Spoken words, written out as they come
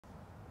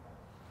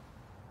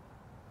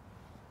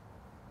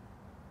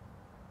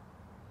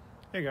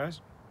Hey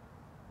guys,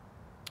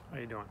 how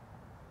you doing?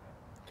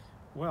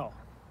 Well,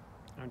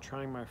 I'm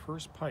trying my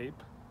first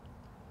pipe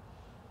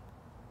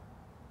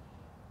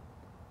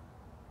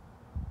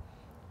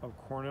of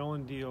Cornell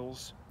and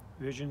Deal's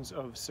Visions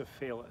of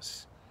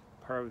Celephais,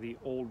 part of the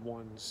Old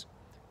Ones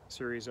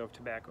series of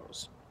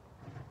tobaccos.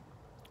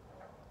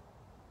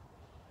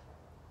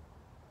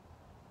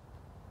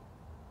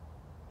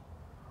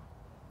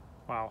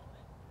 Wow.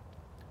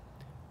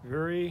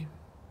 Very,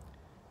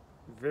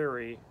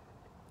 very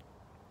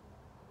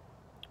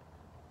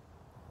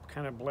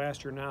kind of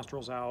blast your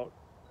nostrils out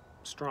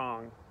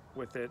strong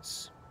with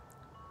its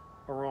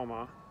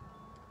aroma.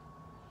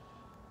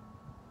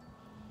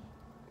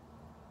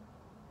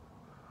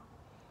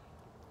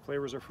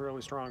 Flavors are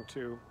fairly strong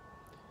too.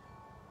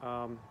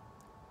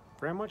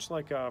 Very much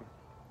like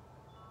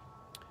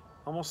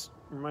almost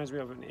reminds me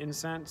of an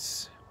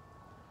incense.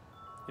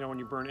 You know, when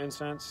you burn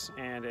incense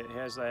and it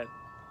has that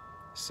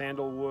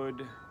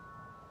sandalwood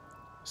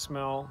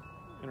smell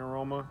and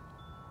aroma.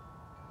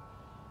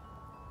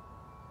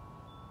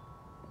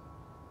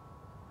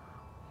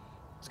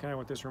 It's kind of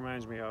what this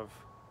reminds me of.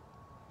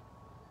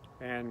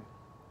 And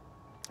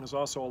there's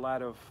also a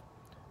lot of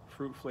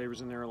fruit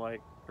flavors in there,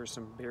 like there's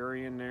some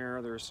berry in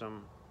there, there's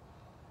some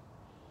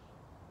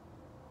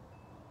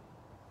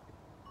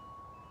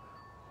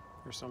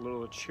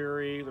little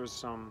cherry, there's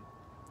some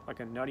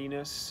like a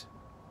nuttiness.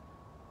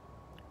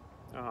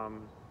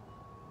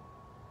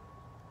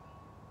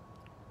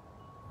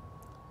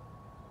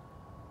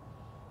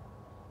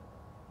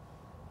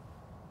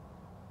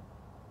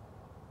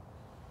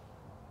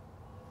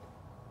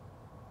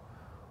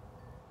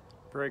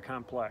 Very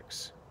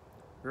complex,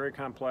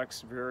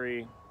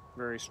 very,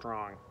 very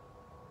strong.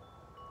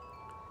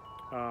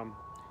 You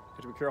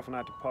have to be careful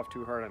not to puff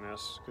too hard on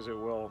this because it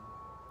will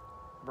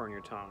burn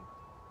your tongue.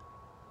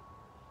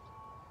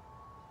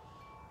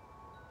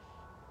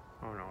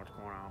 Oh no, what's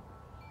going on?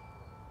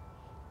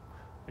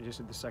 I just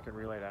did the second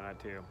relight on it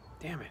too.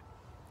 Damn it.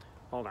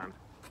 Hold on.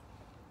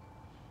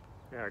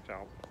 Yeah, it's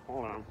out.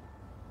 Hold on.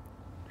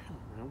 Damn,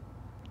 man.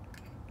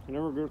 I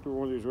never go through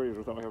one of these videos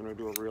without having to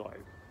do a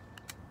relight.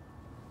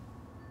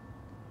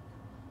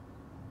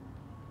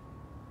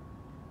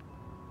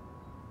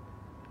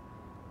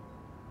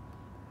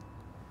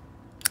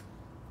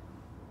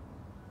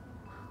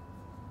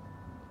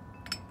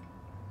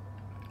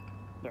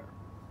 There.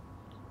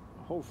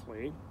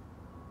 Hopefully,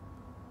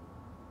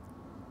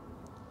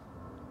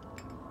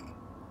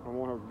 I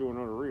won't have to do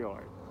another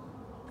relight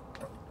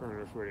during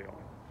this video.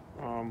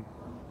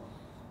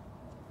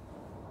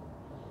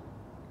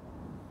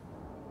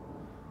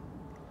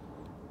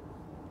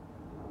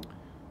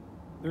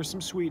 There's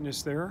some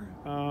sweetness there.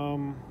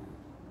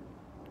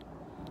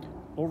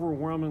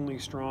 Overwhelmingly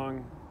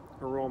strong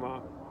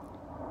aroma,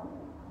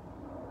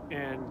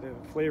 and the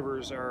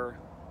flavors are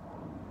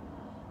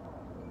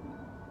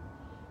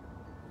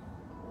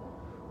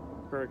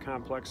very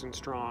complex and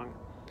strong.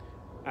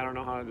 I don't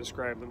know how to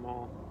describe them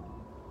all,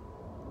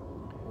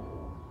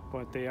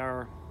 but they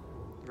are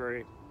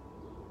very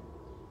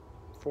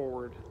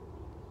forward.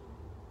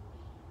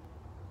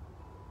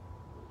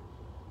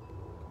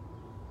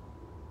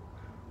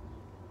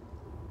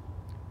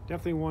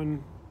 Definitely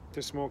one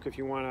to smoke if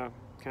you want to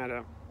kind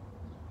of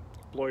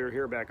blow your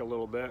hair back a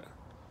little bit.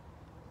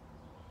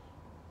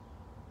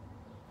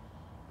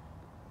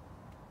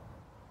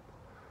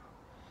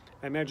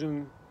 I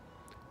imagine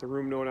the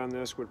room note on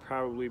this would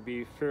probably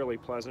be fairly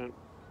pleasant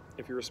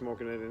if you were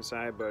smoking it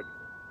inside, but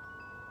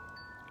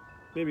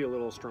maybe a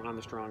little strong on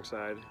the strong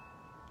side.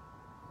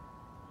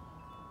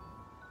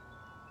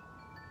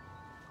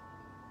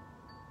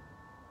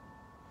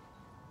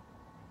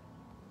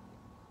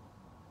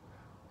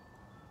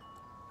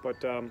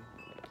 But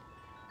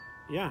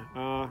yeah,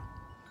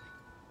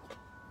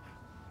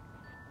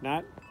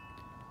 not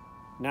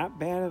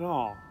bad at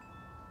all.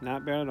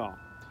 Not bad at all.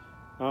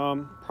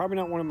 Probably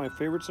not one of my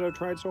favorites that I've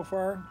tried so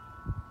far.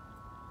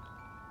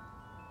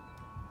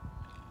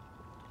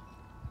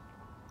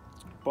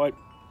 But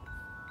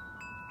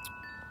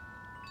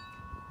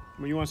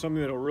when you want something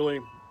that'll really,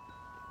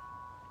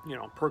 you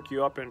know, perk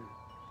you up and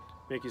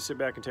make you sit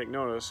back and take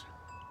notice.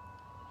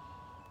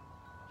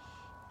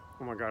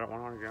 Oh my God, it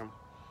went on again.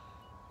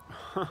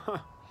 I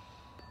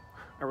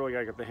really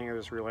gotta get the hang of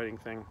this relighting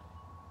thing.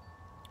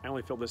 I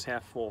only filled this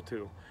half full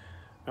too.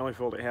 I only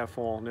filled it half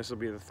full, and this will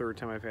be the third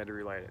time I've had to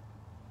relight it.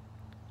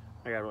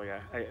 I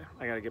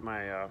gotta get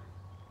my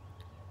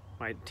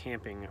my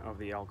tamping of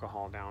the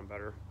alcohol down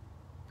better.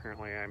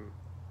 Apparently, I'm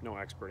no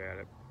expert at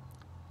it.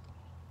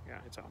 Yeah,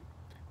 it's out.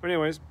 But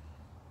anyways,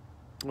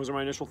 those are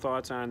my initial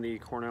thoughts on the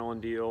Cornell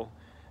and Deal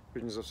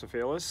Visions of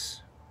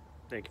Celephais.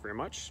 Thank you very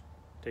much.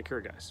 Take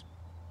care, guys.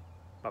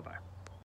 Bye-bye.